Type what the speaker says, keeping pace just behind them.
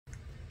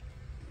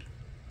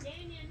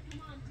Damian,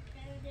 come on,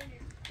 dinner.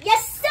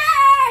 Yes,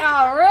 sir!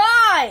 All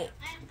right.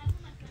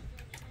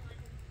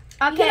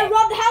 You gonna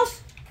rob the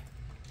house?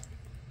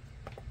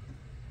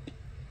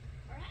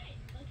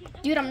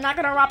 Dude, I'm not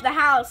gonna rob the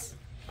house.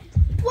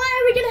 What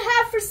are we gonna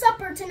have for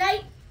supper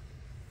tonight?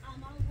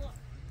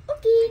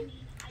 Okay.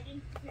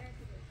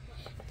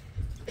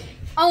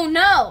 Oh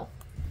no.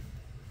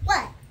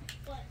 What?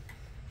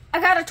 I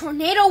got a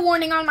tornado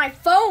warning on my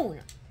phone.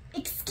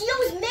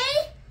 Excuse me?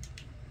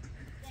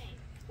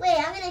 Wait,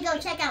 I'm gonna go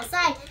check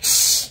outside.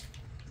 Shh!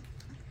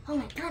 Oh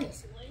my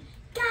goodness.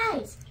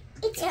 Guys,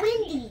 it's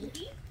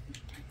windy.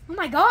 Oh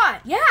my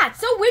god. Yeah, it's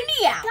so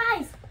windy out.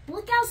 Guys,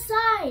 look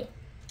outside.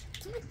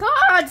 Oh my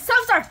god,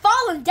 stuff are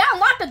falling down.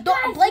 Lock the door.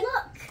 Guys,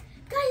 look.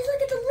 Guys,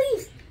 look at the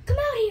leaves. Come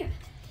out here.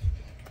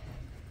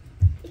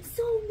 It's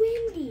so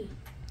windy.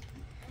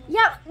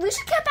 Yeah, we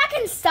should get back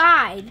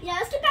inside. Yeah,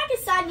 let's get back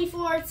inside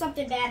before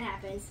something bad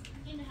happens.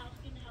 In the house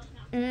now.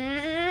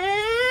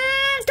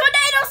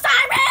 Tornado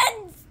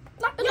sirens!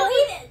 Lock the door.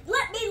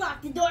 Let me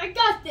lock the door. I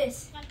got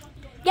this.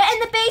 Get in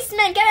the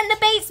basement. Get in the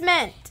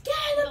basement. Get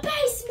in the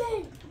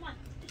basement. Come on,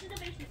 this is the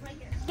basement right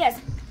here. Yes.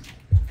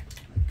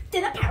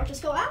 Did the power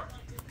just go out?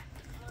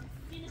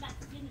 In the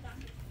bathroom.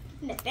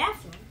 In the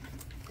bathroom?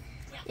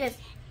 Yes.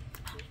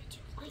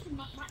 Listen,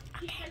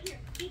 he's right here.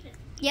 Ethan.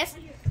 Yes.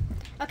 Right here.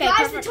 Okay. Guys,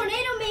 perfect. the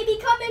tornado may be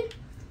coming.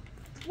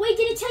 Wait,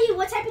 did it tell you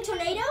what type of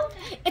tornado?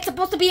 It's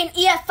supposed to be an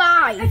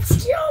EF5.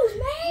 Excuse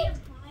me. I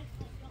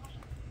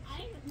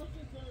haven't looked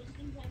at those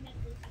things I meant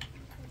to.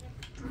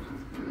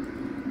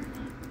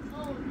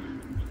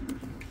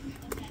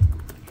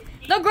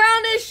 The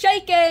ground is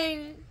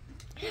shaking.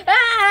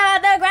 Ah,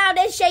 the ground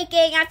is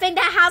shaking. I think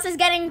that house is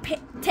getting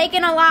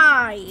taken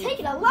alive.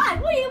 Taking a lie?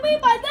 What do you mean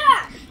by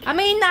that? I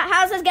mean, that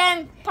house is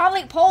getting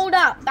probably pulled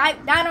up. I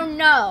don't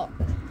know.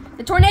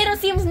 The tornado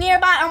seems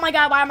nearby. Oh my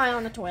god, why am I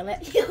on the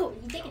toilet? Yo,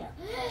 you taking a...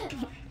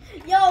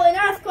 Yo, an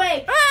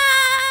earthquake.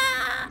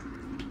 Ah!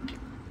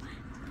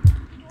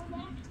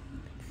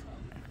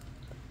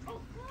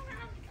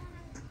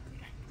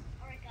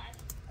 Alright, guys.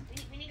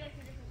 We need to go to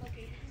a different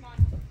location. Come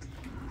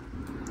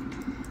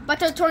on. But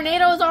the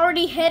tornado is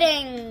already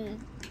hitting.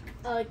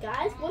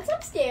 Guys, what's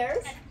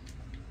upstairs?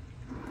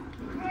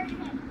 Where are you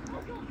guys?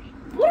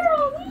 Where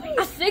are I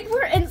these? think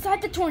we're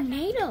inside the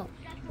tornado.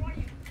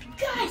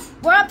 Guys,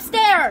 We're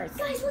upstairs.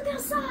 guys, look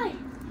outside.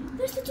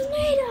 There's the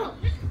tornado.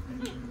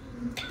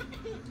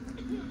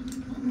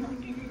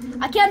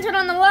 I can't turn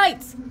on the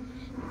lights.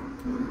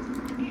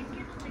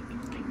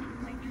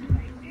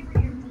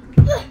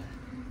 Ugh.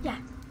 Yeah,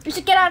 we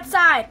should get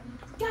outside.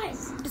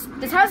 Guys,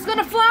 This house is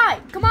gonna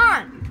fly. Come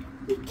on.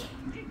 we can't.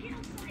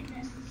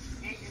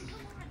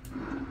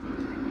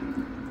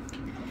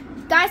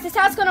 Guys, this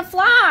house is gonna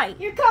fly.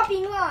 You're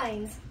copying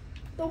lines.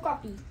 Don't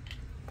copy.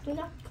 Do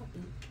not copy.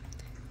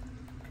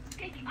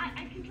 Okay,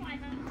 I can try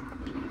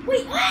that.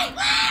 Wait.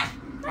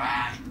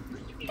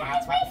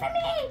 Guys, wait for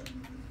me.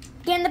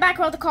 Get in the back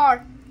row of the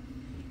car.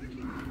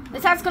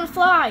 This house is gonna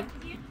fly.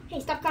 Hey,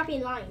 stop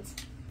copying lines.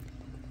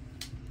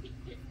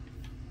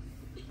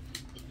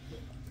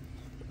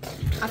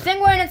 I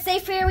think we're in a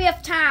safe area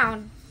of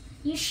town.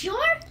 You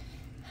sure?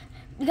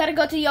 We gotta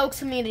go to the Oaks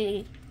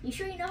community. You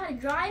sure you know how to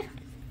drive?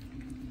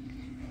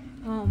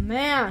 Oh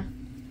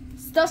man,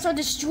 stuff's so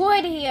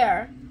destroyed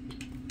here.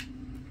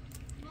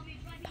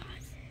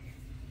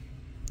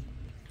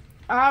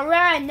 All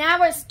right, now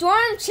we're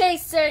storm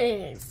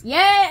chasers.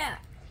 Yeah.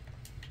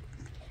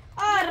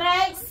 All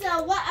right.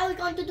 So what are we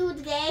going to do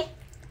today?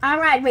 All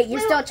right, wait, you're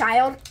still a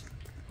child.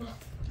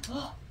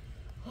 Oh.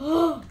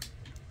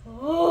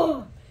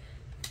 Oh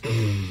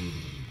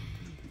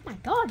my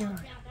God. Yeah,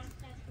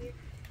 that's weird.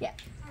 Yeah.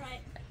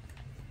 Alright.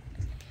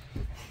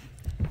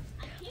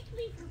 I can't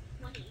believe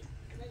we're 20.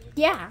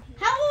 Yeah.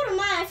 How old am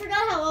I? I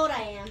forgot how old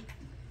I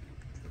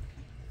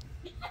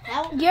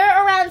am. You're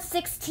around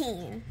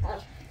 16.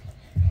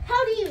 How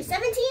old are you?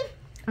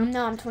 17?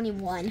 No, I'm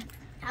 21.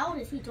 How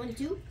old is he?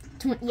 22?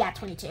 Yeah,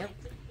 22. All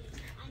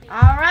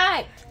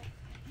right.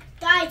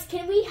 Guys,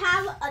 can we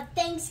have a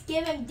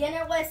Thanksgiving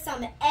dinner with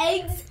some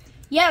eggs?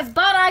 Yes,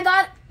 but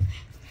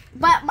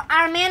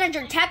my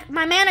manager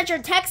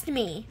texted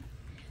me.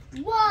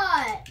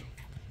 What?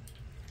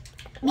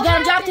 We What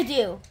got a job happened? to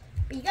do.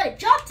 You got a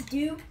job to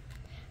do.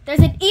 There's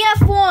an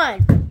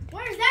EF1.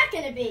 Where's that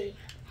gonna be?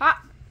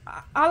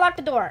 I'll lock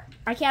the door.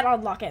 I can't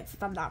unlock it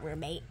since I'm not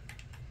roommate.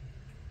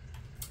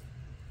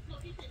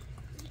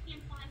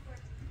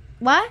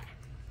 What?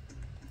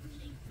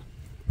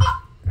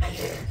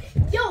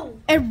 Yo,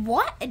 And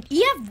what? An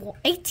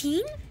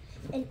EF18?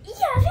 an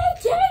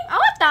EF18? Oh,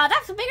 what the?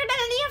 That's bigger than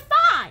an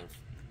EF5.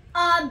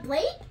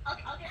 Blake,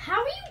 Okay.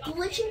 how are you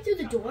glitching through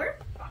the door?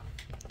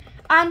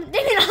 They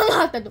didn't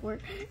unlock the door.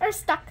 They're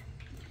stuck.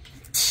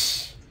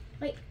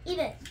 Wait,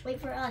 Ethan, wait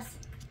for us.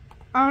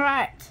 All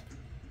right.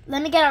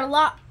 Let me get a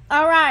lock.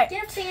 All right.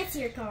 Get a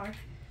fancier car.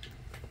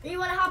 Or you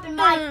wanna hop in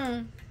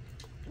mine?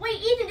 Wait,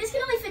 Ethan, this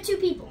can only fit 2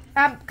 people.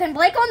 Can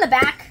Blake go in the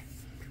back?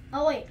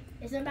 Oh wait,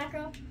 Is there a back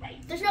row?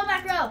 There's no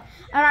back row.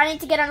 Alright, I need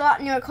to get a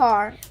lot newer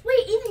car.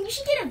 Wait, Ethan, you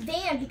should get a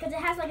van because it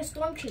has like a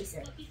storm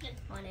chaser Ethan,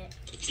 on it.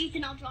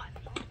 Ethan, I'll drive.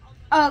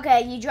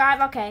 Okay, you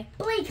drive? Okay.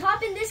 Blake,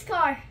 hop in this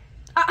car.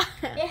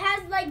 It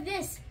has like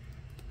this.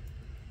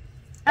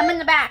 I'm in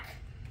the back.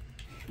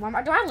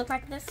 Mama, do I look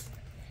like this?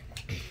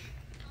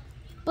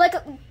 Blake,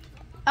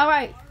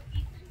 alright.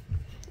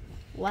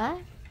 What?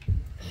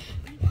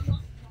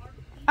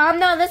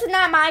 No, this is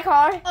not my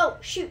car. Oh,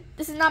 shoot.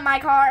 This is not my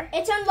car.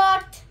 It's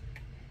unlocked.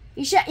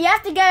 You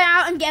have to get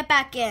out and get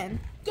back in.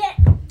 Get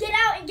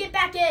out and get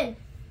back in.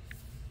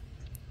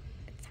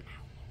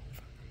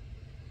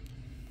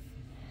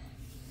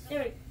 There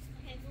we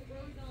Okay, where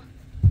are we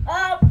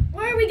going?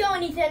 Where are we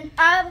going, Ethan?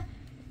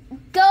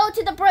 Go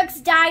to the Brooks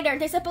Diner.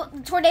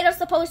 The tornado's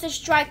supposed to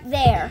strike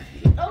there.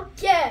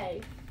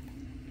 Okay.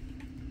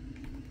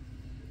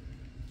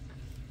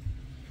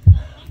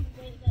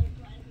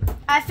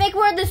 I think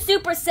we're in the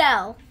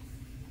supercell.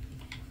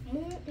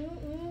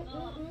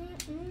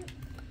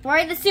 We're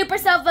in the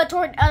supercell of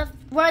the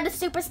we're in the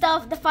supercell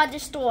of the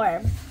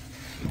thunderstorm.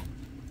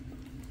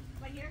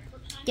 Right here?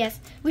 Yes.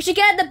 We should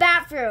get in the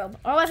bathroom,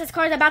 or else this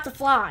car's about to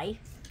fly.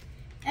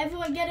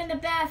 Everyone get in the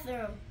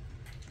bathroom.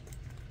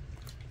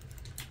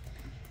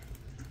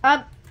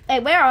 Hey,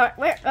 where?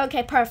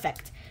 Okay,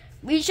 perfect.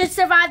 We should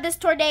survive this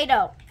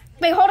tornado.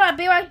 Wait, hold on.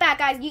 Be right back,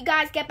 guys. You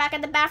guys get back in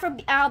the bathroom.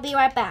 I'll be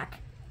right back.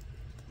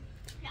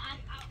 Yeah,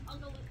 I'll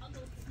go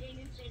with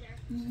Damian, stay there.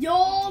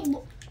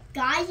 Yo,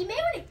 guys, you may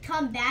want to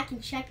come back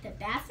and check the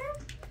bathroom.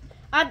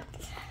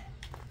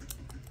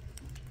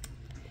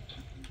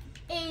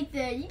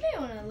 Ethan, you may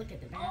want to look at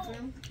the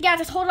bathroom. Yeah,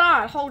 just hold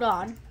on.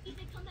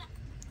 Ethan, come back.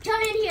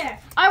 Come in here.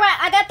 All right,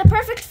 I got the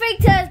perfect thing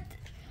to.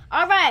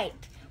 All right,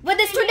 when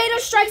this tornado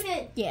strikes.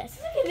 Ethan, Yes.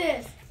 look at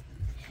this.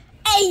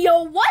 Hey,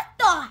 yo, what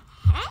the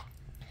heck?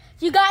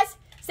 You guys,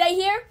 stay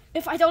here.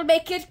 If I don't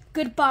make it,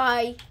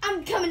 goodbye.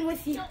 I'm coming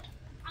with you. No,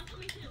 I'm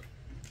coming too.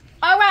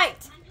 All right.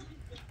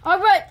 All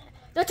right.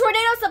 The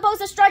tornado's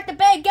supposed to strike the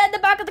bank. Get in the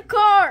back of the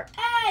car.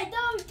 Hey,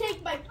 don't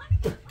take my...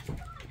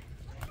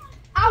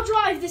 I'll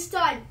drive this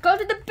time. Go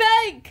to the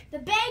bank. The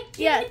bank, get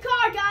Yeah. in the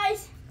car,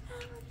 guys.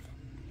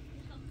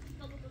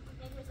 Go.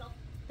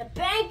 The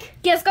bank.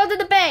 Yes, go to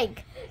the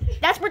bank.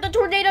 That's where the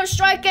tornado's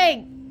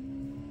striking.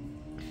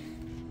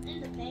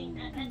 In the bank,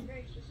 that's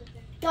very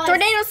specific. Guys,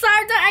 Tornado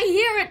sirens, I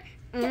hear it.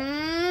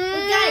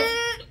 Wait, guys,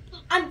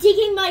 I'm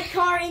digging my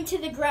car into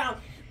the ground.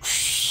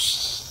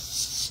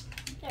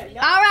 There we go.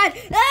 All right.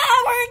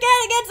 We're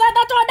getting inside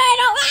the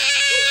tornado.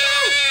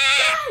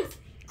 Guys,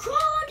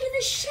 crawl under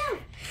the shelf.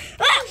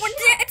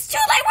 It's too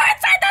late. We're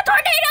inside the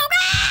tornado.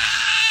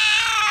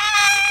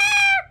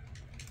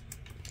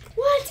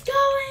 What's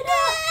going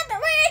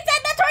on? We're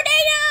inside the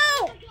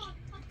tornado.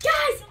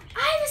 Guys,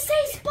 I have a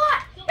safe spot.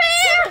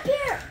 Get up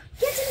here.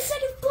 Get to the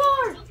second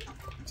floor.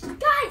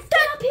 Guys,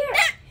 get up here.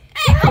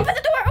 Hey, open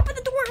the door. Open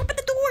the door. Open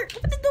the door.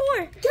 Open the door.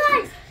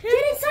 Guys,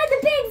 get inside the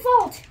bank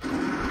vault.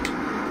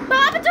 What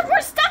happens if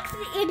we're stuck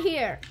in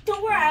here?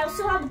 Don't worry, I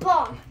still have the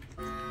bomb.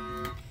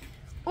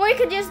 Or you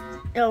could just...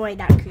 Oh, wait,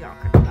 that could not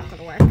going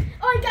to work.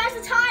 All right, guys,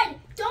 let's hide.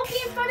 Don't be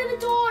in front of the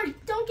door.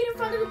 Don't get in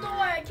front of the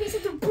door in case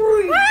of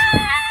debris.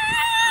 What?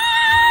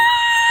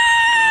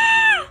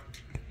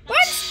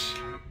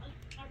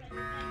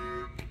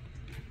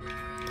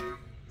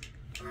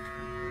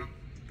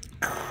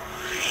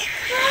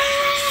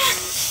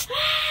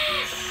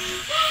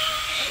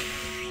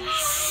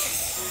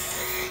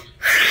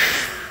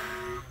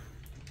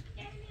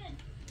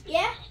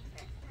 Yeah?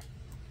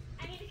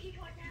 I need a key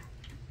card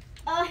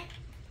now.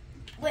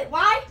 Wait,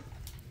 why?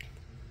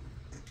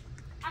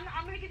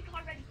 I'm gonna get the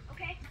card ready,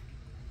 okay?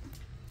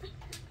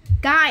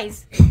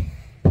 Guys,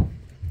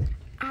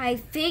 I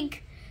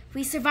think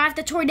we survived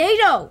the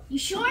tornado. You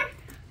sure?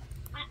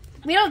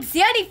 We don't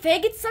see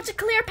anything. It's such a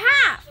clear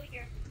path. Go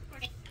here.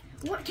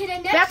 What, can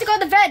I We have to next? go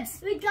to the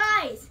vents. Wait,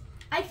 guys,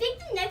 I think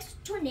the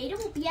next tornado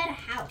will be at a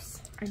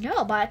house. I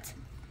know, but...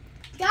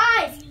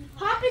 Guys,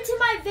 hop into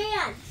my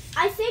van.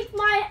 I think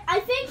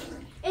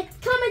it's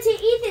coming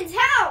to Ethan's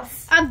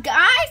house.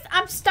 Guys,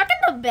 I'm stuck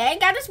in the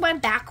bank. I just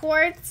went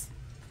backwards.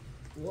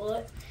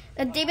 What?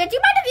 David, do you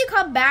mind if you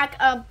come back?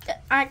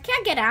 I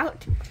can't get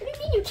out. What do you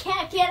mean you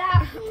can't get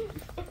out?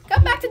 Go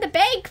back to the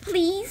bank,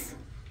 please.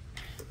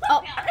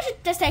 Oh, I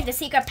should just take the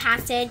secret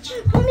passage.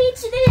 I'll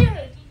meet you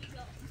there.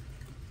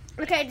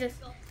 Okay, just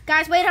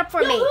guys, wait up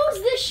for Yo, me.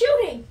 who's this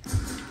shooting?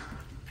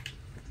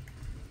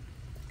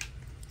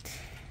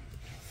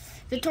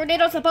 The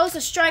tornado's supposed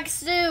to strike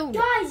soon.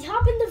 Guys,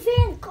 hop in the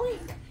van, quick.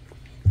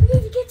 We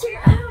need to get to your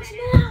house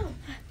now.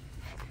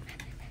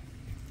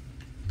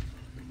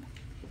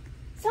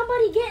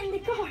 Somebody get in the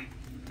car.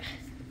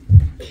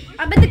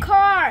 I'm in the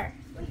car.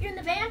 You're in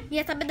the van?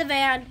 Yes, I'm in the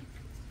van.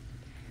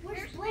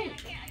 Where's Blake?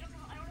 I don't know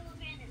what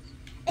van is.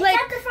 It's Blake.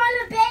 at the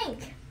front of the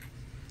bank.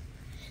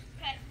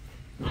 Okay.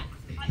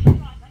 I can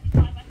drive.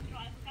 Okay?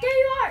 There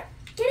you are.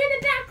 Get in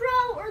the back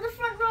row or the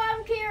front row, I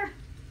don't care.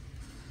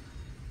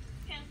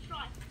 Okay, let's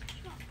drive.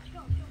 Let's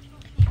go.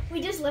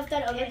 We just left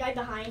that other guy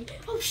behind.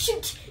 Oh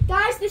shoot.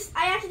 Guys,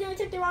 I accidentally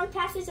took the wrong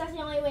passage. That's the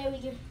only way we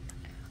can.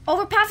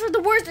 Overpass are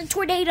the worst in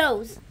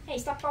tornadoes. Hey,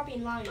 stop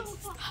popping lines.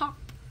 Hop.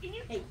 Can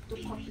you? Hey,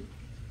 don't pop.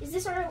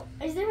 Is there a...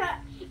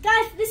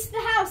 Guys, this is the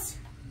house.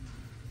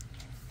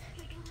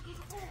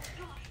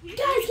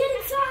 Guys, get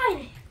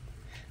inside.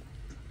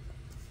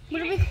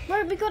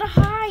 Where are we gonna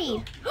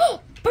hide?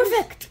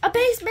 Perfect! A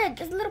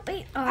basement! It's a little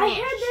base. Oh, I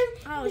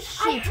heard oh, I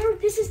shit.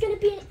 heard this is gonna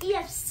be an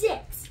EF6.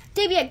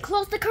 Damian,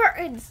 close the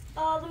curtains.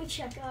 Let me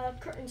check.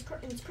 Curtains.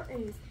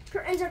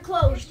 Curtains are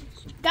closed.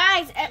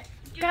 Guys,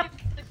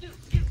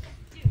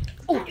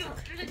 oh,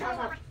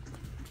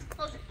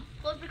 Close it.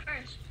 Close the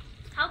curtains.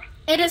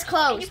 it is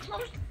Can you closed.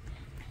 close?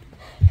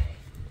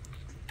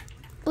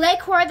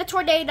 Blake, where the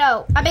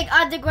tornado? I mean,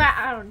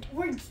 underground.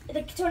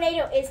 The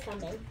tornado is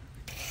coming.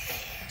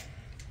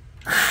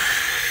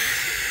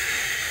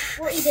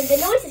 Well, Ethan, the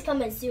noise is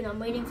coming soon. I'm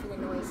waiting for the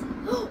noise.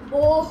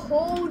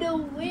 Oh, the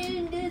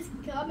wind is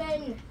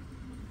coming.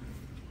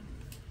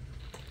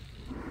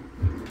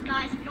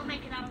 Guys, if you don't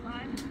make it out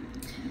alive,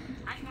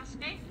 I must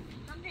say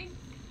something.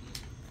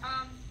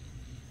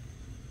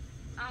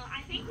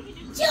 I think we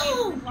can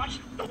just watch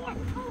the water.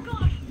 Oh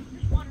gosh,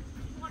 there's water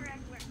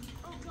everywhere.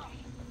 Oh gosh.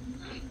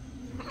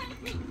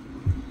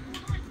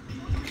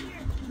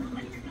 Hold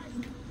on here, guys.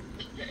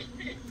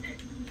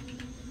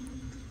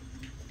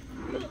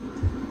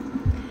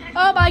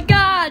 Oh my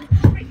God!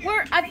 Right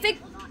here,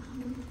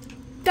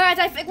 Guys,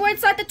 I think we're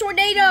inside the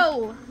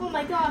tornado. Oh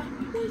my God,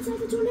 we're inside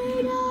the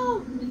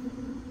tornado.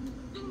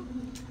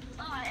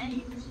 I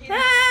hate this here.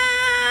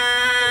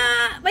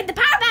 Ah! Wait, the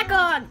power back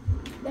on.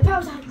 The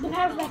power's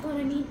back on,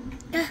 I mean.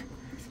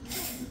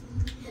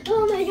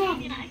 Oh my God. I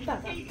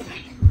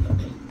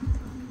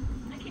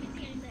can't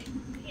see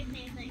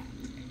anything.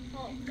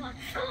 Oh God.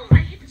 Oh, I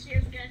hit the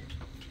stairs again.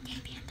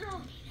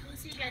 Oh,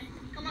 let's see again.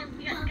 Come on,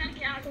 we gotta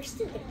get out of There's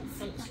still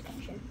some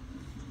destruction.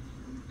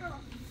 here.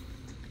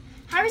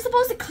 How are we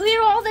supposed to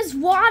clear all this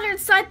water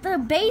inside the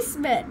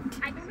basement?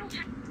 I don't know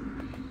how.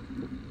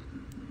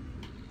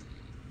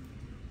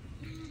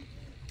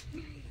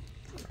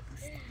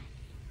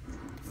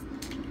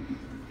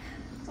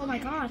 Oh my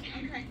God.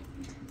 Okay.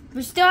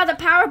 We still have the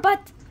power,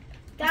 but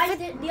Guys,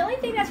 the only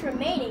thing that's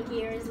remaining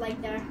here is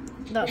like the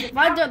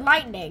thunder and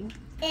lightning.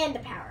 and the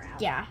power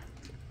out. Yeah.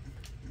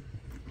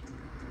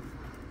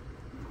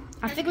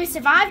 I think we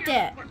survived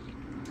it.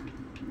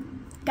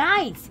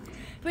 Guys,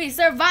 we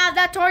survived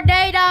that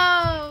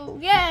tornado!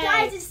 Yay!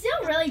 Guys, it's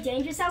still really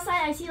dangerous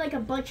outside. I see like a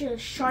bunch of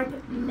sharp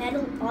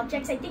metal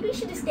objects. I think we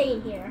should just stay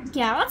in here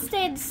Yeah, let's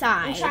stay and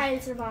inside. try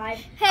and survive.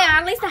 Hey,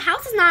 at least the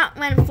house is not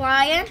went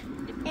flying.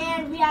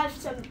 And we have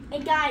some.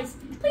 And guys,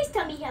 please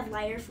tell me you have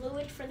lighter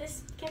fluid for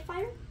this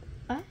campfire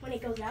What? when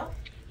it goes out.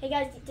 Hey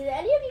guys, did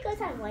any of you guys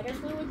have lighter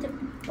fluid to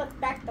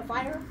put back the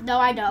fire? No,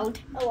 I don't.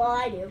 Oh well,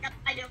 I do. Yep,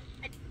 I do.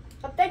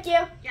 Oh, thank you.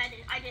 Yeah,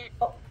 I did.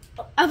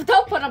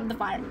 Don't put up the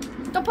fire.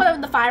 Don't put it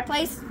in the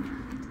fireplace.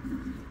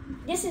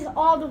 This is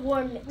all the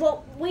warm.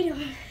 Well, we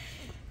don't.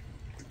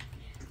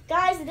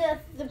 Guys,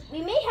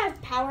 we may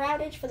have power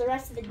outage for the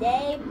rest of the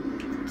day.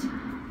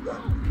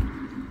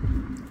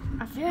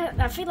 I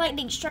feel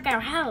lightning struck our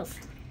house.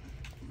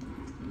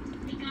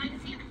 Hey guys,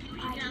 see if you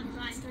can get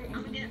outside.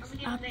 I'm gonna get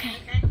Okay. okay?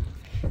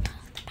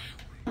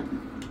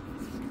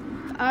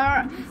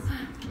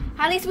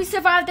 At least we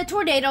survived the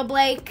tornado,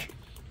 Blake.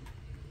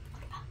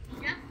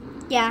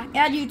 Yeah.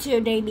 Yeah, and you too,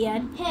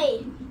 Damian.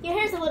 Hey, your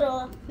hair's a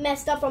little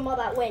messed up from all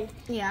that wind.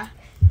 Yeah.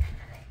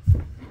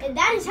 And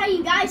that is how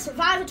you guys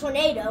survive a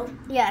tornado.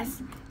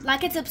 Yes.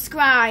 Like and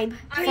subscribe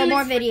for Please.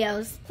 more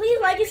videos. Please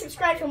like and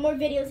subscribe for more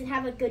videos and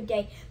have a good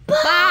day.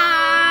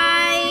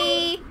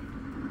 Bye.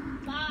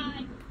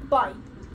 Bye. Bye.